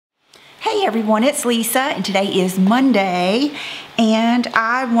Hey everyone, it's Lisa and today is Monday and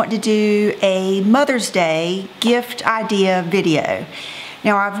I want to do a Mother's Day gift idea video.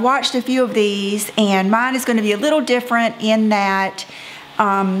 Now I've watched a few of these and mine is going to be a little different in that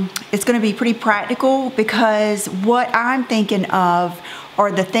it's going to be pretty practical because what I'm thinking of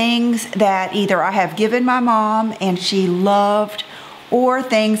are the things that either I have given my mom and she loved or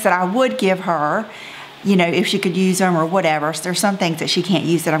things that I would give her, you know, if she could use them or whatever. So there's some things that she can't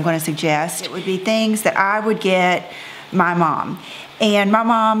use that I'm going to suggest. It would be things that I would get my mom. And my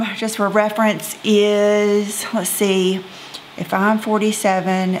mom, just for reference, is, let's see, if I'm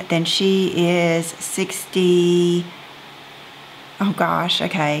 47, then she is 60, oh gosh,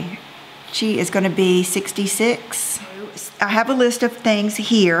 okay. She is going to be 66. I have a list of things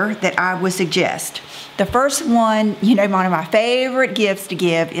here that I would suggest. The first one, you know, one of my favorite gifts to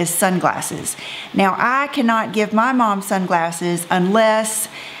give is sunglasses. Now, I cannot give my mom sunglasses unless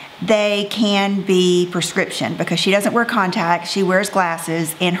they can be prescription because she doesn't wear contacts, she wears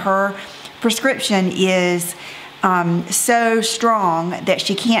glasses, and her prescription is so strong that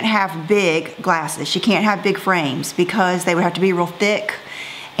she can't have big glasses. She can't have big frames because they would have to be real thick.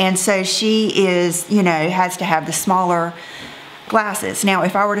 And so she is, you know, has to have the smaller glasses. Now,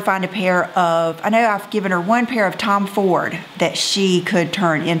 if I were to find a pair of, I know I've given her one pair of Tom Ford that she could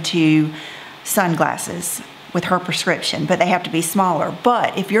turn into sunglasses with her prescription, but they have to be smaller.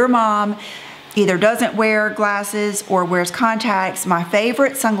 But if your mom either doesn't wear glasses or wears contacts, my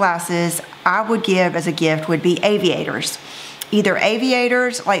favorite sunglasses I would give as a gift would be aviators. Either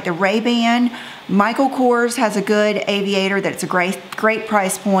aviators like the Ray-Ban, Michael Kors has a good aviator that's a great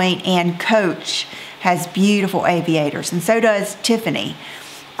price point, and Coach has beautiful aviators, and so does Tiffany.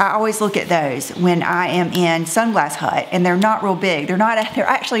 I always look at those when I am in Sunglass Hut, and they're not real big. They're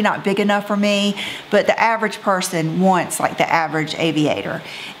actually not big enough for me, but the average person wants like the average aviator,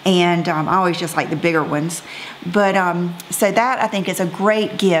 and I always just like the bigger ones. But so that I think is a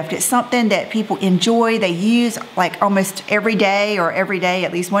great gift. It's something that people enjoy. They use like almost every day or every day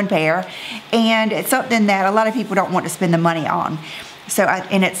at least one pair, and it's something that a lot of people don't want to spend the money on. So,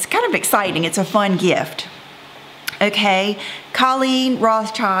 and it's kind of exciting. It's a fun gift. Okay, Colleen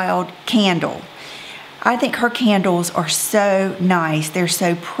Rothschild candle. I think her candles are so nice. They're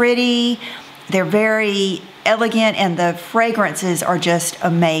so pretty. They're very elegant, and the fragrances are just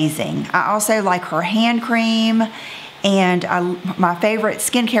amazing. I also like her hand cream, and my favorite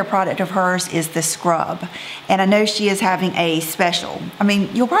skincare product of hers is the scrub. And I know she is having a special. I mean,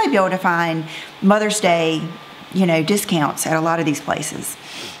 you'll probably be able to find Mother's Day, you know, discounts at a lot of these places.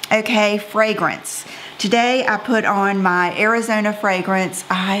 Okay, fragrance. Today I put on my Arizona fragrance.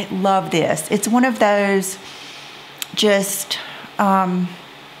 I love this. It's one of those just,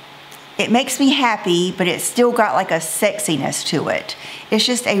 it makes me happy, but it's still got like a sexiness to it. It's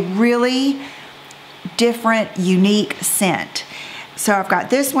just a really different, unique scent. So I've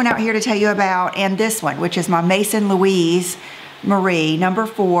got this one out here to tell you about, and this one, which is my Maison Louise Marie, number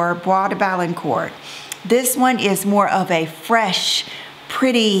 4, Bois de Balancourt. This one is more of a fresh,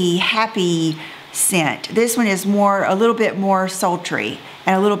 pretty, happy scent. This one is a little bit more sultry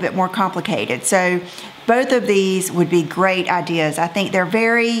and a little bit more complicated. So both of these would be great ideas. I think they're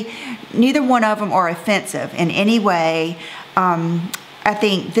neither one of them are offensive in any way. I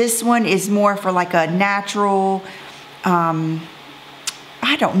think this one is more for like a natural, I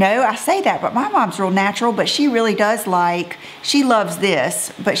don't know, I say that, but my mom's real natural, but she really does she loves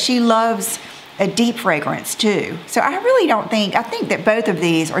this, but she loves a deep fragrance too. So I really I think that both of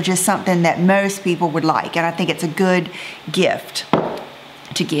these are just something that most people would like, and I think it's a good gift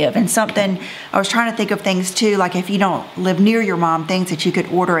to give. And something, I was trying to think of things too, like if you don't live near your mom, things that you could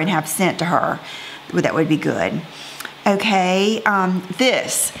order and have sent to her, that would be good. Okay,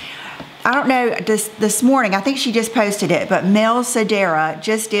 this. I don't know, this morning, I think she just posted it, but Mel Sedera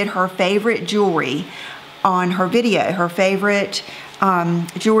just did her favorite jewelry on her video, her favorite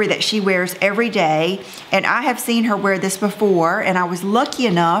jewelry that she wears every day. And I have seen her wear this before, and I was lucky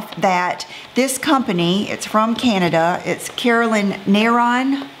enough that this company, it's from Canada, it's Carolyn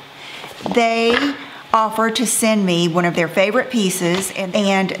Naron, they offered to send me one of their favorite pieces,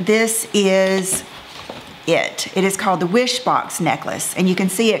 and this is it. It is called the Wish Box necklace, and you can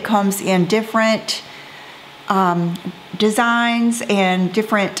see it comes in different designs and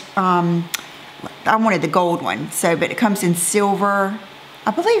different I wanted the gold one, but it comes in silver.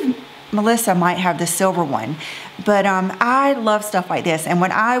 I believe Melissa might have the silver one, but I love stuff like this. And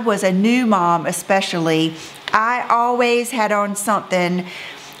when I was a new mom especially, I always had on something.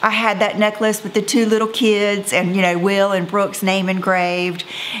 I had that necklace with the 2 little kids and, you know, Will and Brooke's name engraved.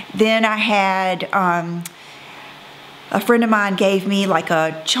 Then I had a friend of mine gave me like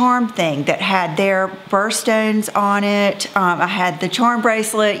a charm thing that had their birthstones on it. I had the charm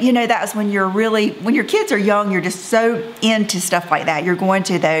bracelet. You know, that was when when your kids are young, you're just so into stuff like that. You're going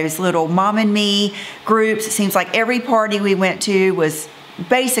to those little mom and me groups. It seems like every party we went to was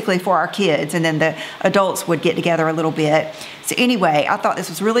basically for our kids, and then the adults would get together a little bit. So anyway, I thought this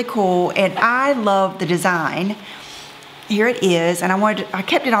was really cool, and I love the design. Here it is, and I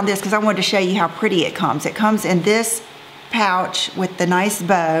kept it on this because I wanted to show you how pretty it comes. It comes in this pouch with the nice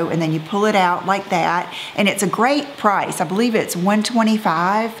bow, and then you pull it out like that, and it's a great price. I believe it's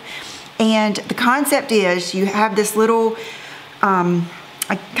 $125, and the concept is you have this little kind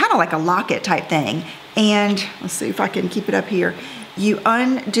of like a locket type thing, and let's see if I can keep it up here. You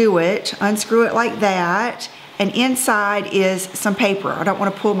undo it, unscrew it like that, and inside is some paper. I don't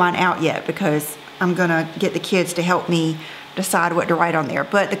want to pull mine out yet because I'm gonna get the kids to help me decide what to write on there,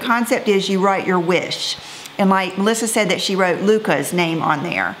 but the concept is you write your wish. And like Melissa said that she wrote Luca's name on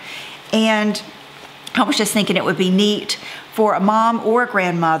there. And I was just thinking it would be neat for a mom or a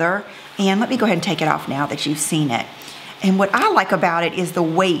grandmother. And let me go ahead and take it off now that you've seen it. And what I like about it is the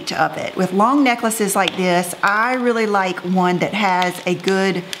weight of it. With long necklaces like this, I really like one that has a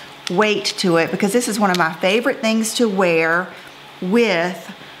good weight to it, because this is one of my favorite things to wear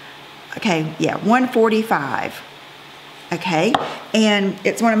with, okay, yeah, $145. Okay, and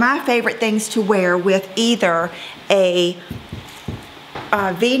it's one of my favorite things to wear with either a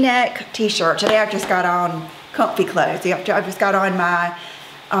V-neck t-shirt. Today I've just got on comfy clothes. I've just got on my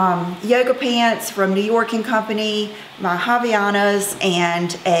yoga pants from New York & Company, my Havaianas,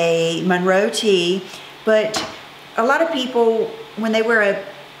 and a Monroe tee. But a lot of people, when they wear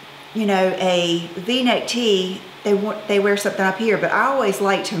a V-neck tee, they wear something up here. But I always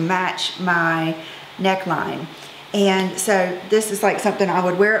like to match my neckline. And so this is like something I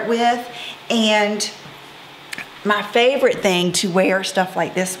would wear it with. And my favorite thing to wear stuff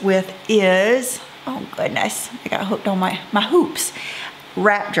like this with is, oh goodness, I got hooked on my hoops.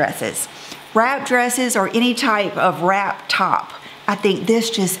 Wrap dresses. Wrap dresses or any type of wrap top. I think this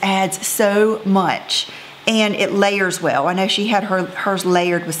just adds so much. And it layers well. I know she had hers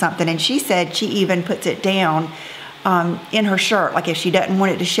layered with something, and she said she even puts it down in her shirt, like if she doesn't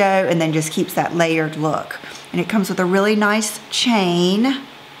want it to show, and then just keeps that layered look. And it comes with a really nice chain.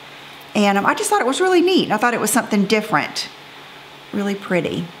 And I just thought it was really neat. I thought it was something different. Really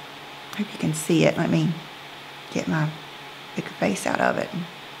pretty. Hope you can see it. Let me get my big face out of it.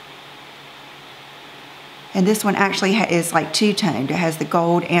 And this one actually is like two-toned. It has the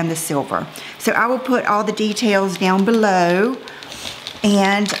gold and the silver. So I will put all the details down below.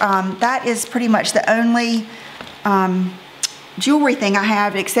 And that is pretty much the only jewelry thing I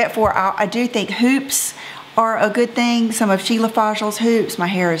have, except for I do think hoops are a good thing. Some of Sheila Fajal's hoops. My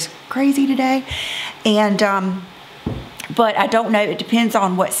hair is crazy today. And but I don't know, it depends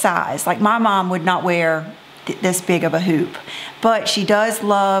on what size. Like my mom would not wear this big of a hoop, but she does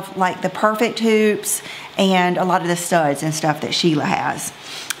love like the perfect hoops and a lot of the studs and stuff that Sheila has.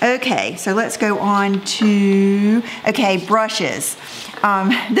 Okay, so let's go on to, okay, brushes.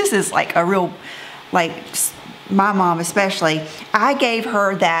 This is like a real, like, my mom especially. I gave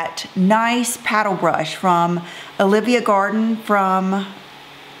her that nice paddle brush from Olivia Garden from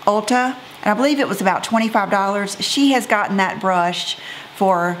Ulta, and I believe it was about $25. She has gotten that brush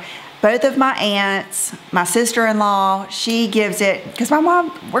for both of my aunts, my sister-in-law. She gives it, because my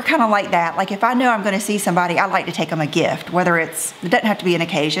mom, we're kind of like that. Like if I know I'm going to see somebody, I like to take them a gift, whether it doesn't have to be an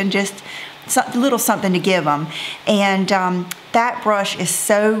occasion, just a little something to give them. And that brush is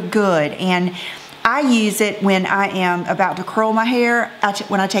so good. And I use it when I am about to curl my hair.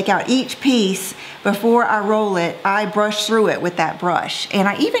 When I take out each piece, before I roll it, I brush through it with that brush. And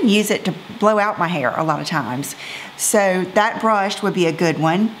I even use it to blow out my hair a lot of times. So that brush would be a good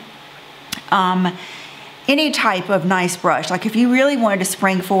one. Any type of nice brush. Like if you really wanted to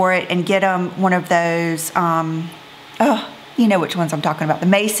spring for it and get them one of those, oh, you know which ones I'm talking about, the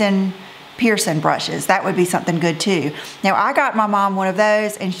Mason Pearson brushes. That would be something good too. Now I got my mom one of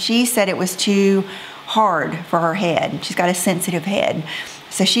those, and she said it was too hard for her head. She's got a sensitive head,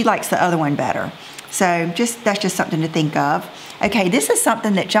 so she likes the other one better. So that's just something to think of. Okay, this is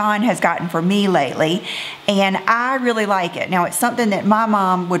something that John has gotten for me lately, and I really like it. Now it's something that my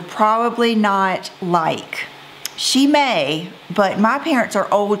mom would probably not like. She may, but my parents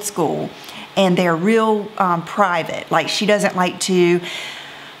are old school and they're real private. Like she doesn't like to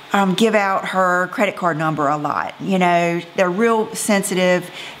give out her credit card number a lot. You know, they're real sensitive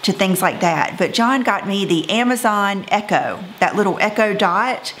to things like that. But John got me the Amazon Echo, that little Echo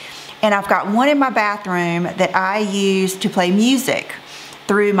Dot. And I've got one in my bathroom that I use to play music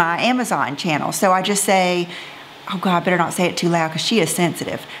through my Amazon channel. So I just say, oh God, I better not say it too loud because she is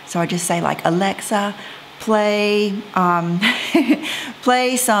sensitive. So I just say like, Alexa, play,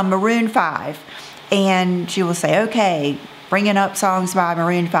 play some Maroon 5. And she will say, okay, bringing up songs by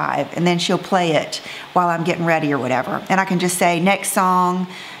Maroon 5. And then she'll play it while I'm getting ready or whatever. And I can just say, next song,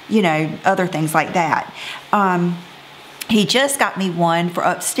 you know, other things like that. He just got me one for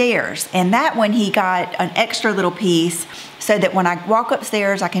upstairs. And that one he got an extra little piece so that when I walk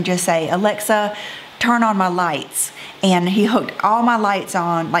upstairs, I can just say, Alexa, turn on my lights. And he hooked all my lights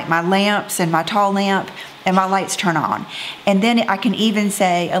on, like my lamps and my tall lamp, and my lights turn on. And then I can even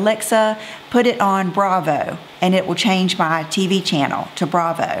say, Alexa, put it on Bravo, and it will change my TV channel to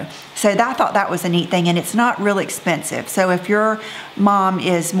Bravo. So I thought that was a neat thing, and it's not real expensive. So if your mom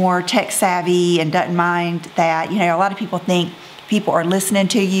is more tech savvy and doesn't mind that, you know, a lot of people think people are listening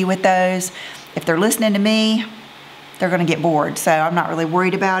to you with those. If they're listening to me, they're gonna get bored. So I'm not really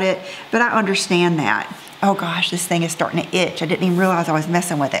worried about it, but I understand that. Oh gosh, this thing is starting to itch. I didn't even realize I was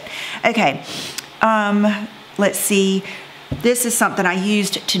messing with it. Okay, let's see. This is something I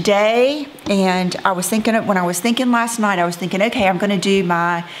used today, and I was thinking, when I was thinking last night, I was thinking, okay, I'm gonna do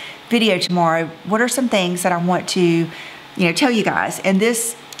my video tomorrow. What are some things that I want to, you know, tell you guys? And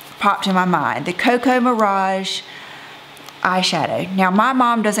this popped in my mind, the Coco Mirage eyeshadow. Now, my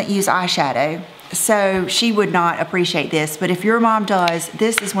mom doesn't use eyeshadow, so she would not appreciate this, but if your mom does,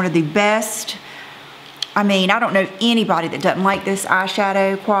 this is one of the best. I mean, I don't know anybody that doesn't like this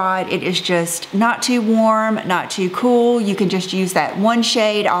eyeshadow quad. It is just not too warm, not too cool. You can just use that one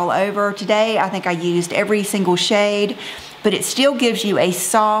shade all over. Today, I think I used every single shade, but it still gives you a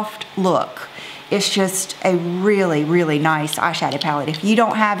soft look. It's just a really, really nice eyeshadow palette. If you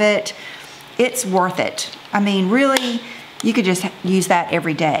don't have it, it's worth it. I mean, really, you could just use that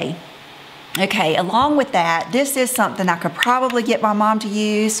every day. Okay, along with that, this is something I could probably get my mom to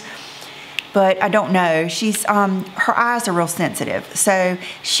use, but I don't know. She's, her eyes are real sensitive, so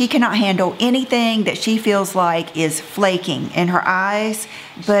she cannot handle anything that she feels like is flaking in her eyes,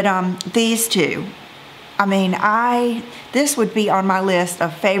 but these two, I mean, this would be on my list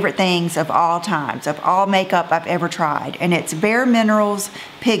of favorite things of all times, of all makeup I've ever tried, and it's Bare Minerals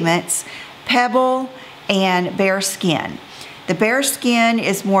Pigments, Pebble, and Bare Skin. The Bare Skin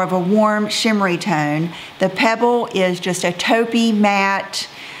is more of a warm, shimmery tone. The Pebble is just a taupey, matte,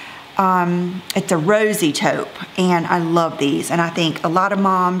 it's a rosy taupe, and I love these. And I think a lot of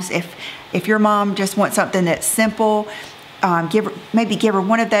moms, if your mom just wants something that's simple, maybe give her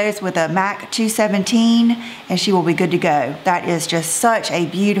one of those with a MAC 217, and she will be good to go. That is just such a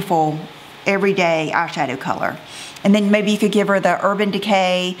beautiful, everyday eyeshadow color. And then maybe you could give her the Urban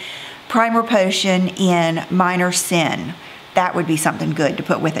Decay Primer Potion in Minor Sin. That would be something good to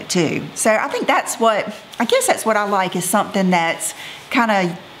put with it too. So I think I guess that's what I like, is something that's kind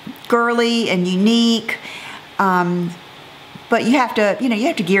of girly and unique, but you have to, you know, you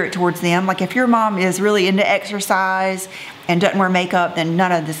have to gear it towards them. Like if your mom is really into exercise and doesn't wear makeup, then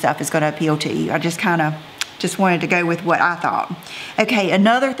none of this stuff is going to appeal to you. I just wanted to go with what I thought. Okay,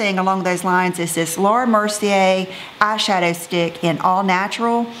 another thing along those lines is this Laura Mercier eyeshadow stick in All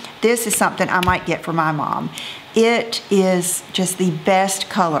Natural. This is something I might get for my mom. It is just the best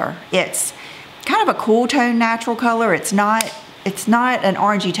color. It's kind of a cool tone natural color. It's not an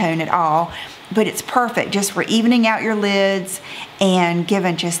orangey tone at all, but it's perfect just for evening out your lids and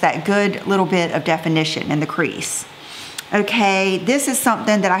giving just that good little bit of definition in the crease. Okay, this is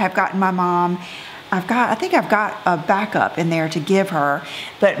something that I have gotten my mom. I think I've got a backup in there to give her,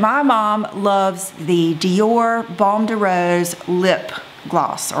 but my mom loves the Dior Baume de Rose lip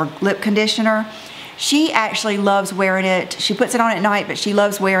gloss or lip conditioner. She actually loves wearing it. She puts it on at night, but she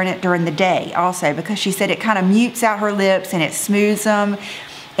loves wearing it during the day also, because she said it kind of mutes out her lips and it smooths them.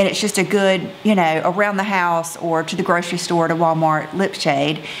 And it's just a good, you know, around the house or to the grocery store, to Walmart lip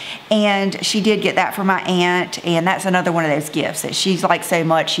shade. And she did get that for my aunt, and that's another one of those gifts that she's liked so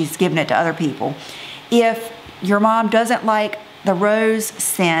much, she's given it to other people. If your mom doesn't like the rose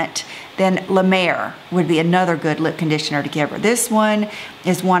scent, then La Mer would be another good lip conditioner to give her. This one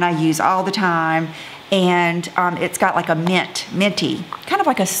is one I use all the time, and it's got like a minty, kind of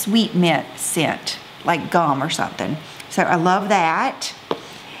like a sweet mint scent, like gum or something. So I love that.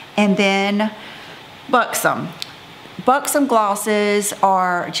 And then Buxom. Buxom glosses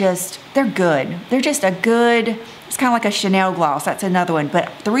are just, they're good. They're just a good, it's kind of like a Chanel gloss. That's another one.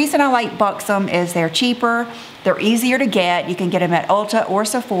 But the reason I like Buxom is they're cheaper. They're easier to get. You can get them at Ulta or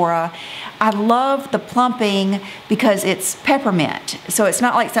Sephora. I love the plumping because it's peppermint. So it's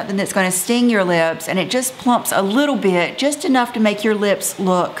not like something that's going to sting your lips, and it just plumps a little bit, just enough to make your lips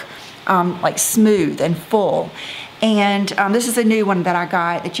look like smooth and full. And this is a new one that I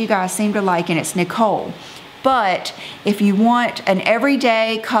got that you guys seem to like, and it's Nicole. But if you want an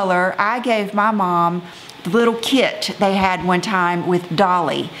everyday color, I gave my mom the little kit they had one time with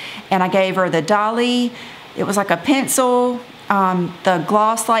Dolly. And I gave her the Dolly, it was like a pencil, the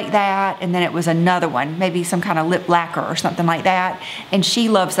gloss like that, and then it was another one, maybe some kind of lip lacquer or something like that. And she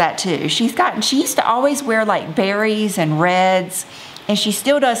loves that too. She used to always wear like berries and reds, and she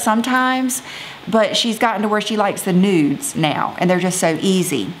still does sometimes, but she's gotten to where she likes the nudes now, and they're just so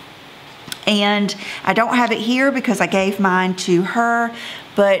easy. And I don't have it here because I gave mine to her,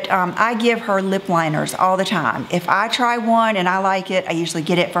 but I give her lip liners all the time. If I try one and I like it, I usually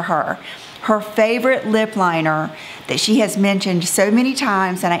get it for her. Her favorite lip liner that she has mentioned so many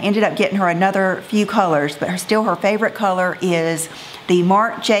times, and I ended up getting her another few colors, but still her favorite color is the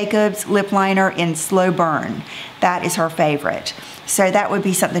Marc Jacobs lip liner in Slow Burn. That is her favorite. So that would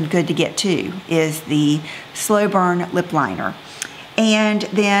be something good to get too, is the Slow Burn lip liner. And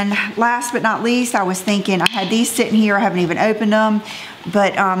then last but not least, I was thinking, I had these sitting here, I haven't even opened them,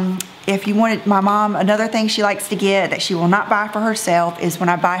 but if you wanted, my mom, another thing she likes to get that she will not buy for herself is when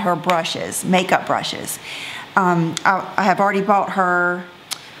I buy her brushes, makeup brushes. I have already bought her,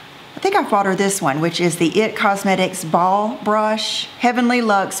 I think I've bought her this one, which is the IT Cosmetics Ball Brush, Heavenly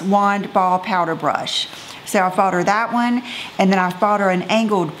Luxe Wand Ball Powder Brush. So I've bought her that one, and then I've bought her an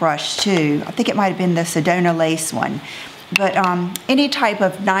angled brush too. I think it might have been the Sedona Lace one. But any type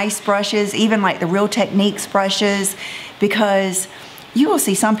of nice brushes, even like the Real Techniques brushes, because you will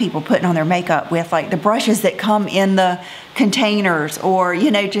see some people putting on their makeup with like the brushes that come in the containers, or, you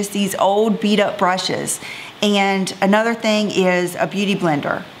know, just these old beat up brushes. And another thing is a beauty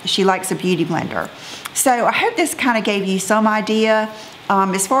blender. She likes a beauty blender. So I hope this kind of gave you some idea.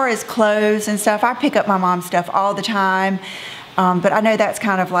 As far as clothes and stuff, I pick up my mom's stuff all the time. But I know that's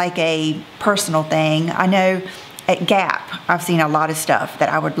kind of like a personal thing. I know at Gap, I've seen a lot of stuff that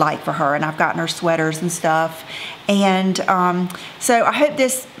I would like for her, and I've gotten her sweaters and stuff. And so I hope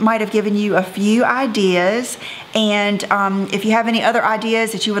this might have given you a few ideas. And if you have any other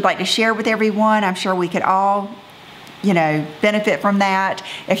ideas that you would like to share with everyone, I'm sure we could all, you know, benefit from that.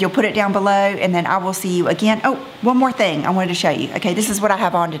 If you'll put it down below, and then I will see you again. Oh, one more thing I wanted to show you. Okay, this is what I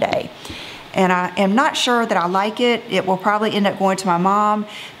have on today. And I am not sure that I like it. It will probably end up going to my mom,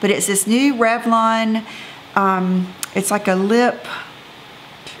 but it's this new Revlon, it's like a lip,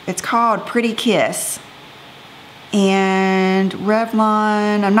 it's called Pretty Kiss. And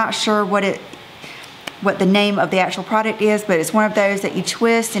Revlon, I'm not sure what the name of the actual product is, but it's one of those that you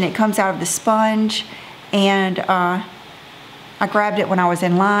twist and it comes out of the sponge. And I grabbed it when I was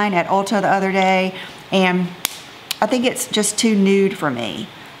in line at Ulta the other day, and I think it's just too nude for me.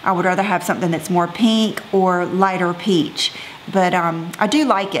 I would rather have something that's more pink or lighter peach. But I do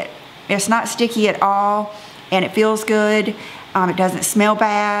like it. It's not sticky at all, and it feels good. It doesn't smell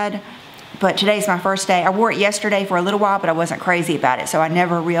bad. But today's my first day. I wore it yesterday for a little while, but I wasn't crazy about it, so I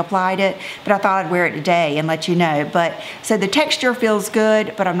never reapplied it. But I thought I'd wear it today and let you know. But so the texture feels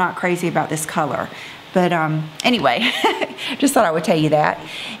good, but I'm not crazy about this color. But anyway, just thought I would tell you that.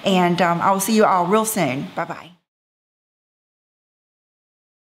 And I will see you all real soon. Bye-bye.